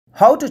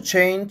How to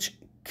change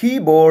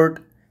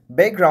keyboard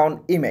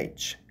background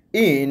image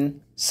in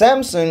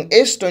Samsung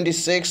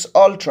S26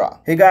 Ultra.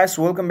 Hey guys,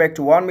 welcome back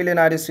to 1 Million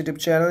Ideas YouTube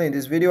channel. In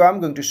this video I'm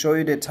going to show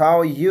you that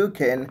how you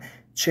can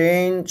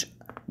change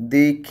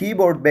the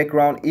keyboard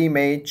background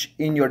image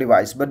in your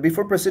device. But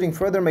before proceeding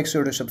further, make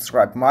sure to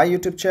subscribe my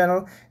YouTube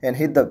channel and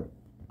hit the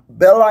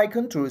bell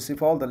icon to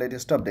receive all the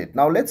latest update.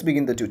 Now let's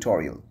begin the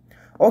tutorial.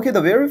 Okay, the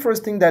very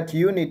first thing that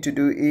you need to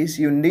do is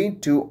you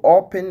need to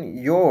open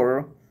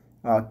your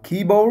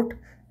keyboard,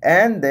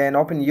 and then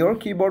open your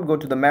keyboard, go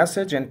to the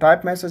message and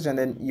type message, and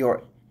then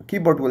your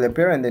keyboard will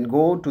appear, and then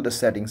go to the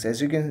settings.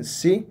 As you can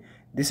see,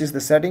 this is the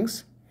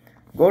settings.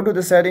 Go to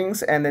the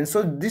settings, and then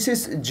so this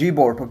is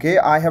Gboard. Okay,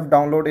 I have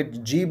downloaded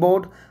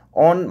Gboard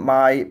on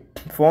my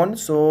phone,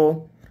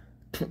 so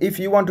if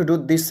you want to do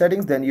these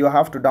settings, then you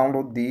have to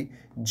download the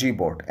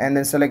Gboard and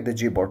then select the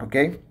Gboard.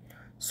 Okay,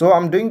 so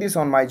I'm doing this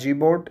on my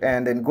Gboard,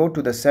 and then go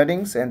to the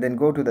settings, and then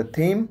go to the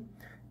theme,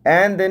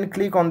 and then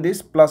click on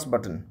this plus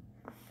button,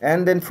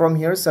 and then from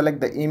here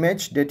select the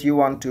image that you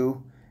want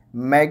to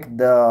make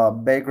the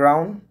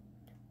background.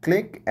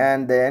 Click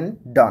and then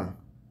done.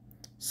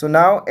 So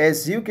now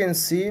as you can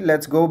see,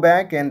 let's go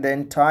back and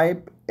then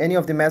type any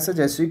of the message.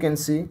 As you can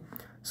see,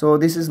 so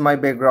this is my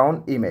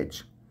background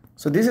image.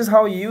 So this is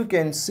how you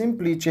can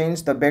simply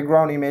change the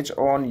background image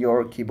on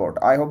your keyboard.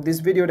 I hope this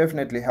video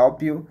definitely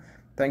helped you.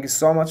 Thank you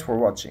so much for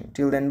watching.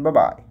 Till then, bye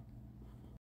bye.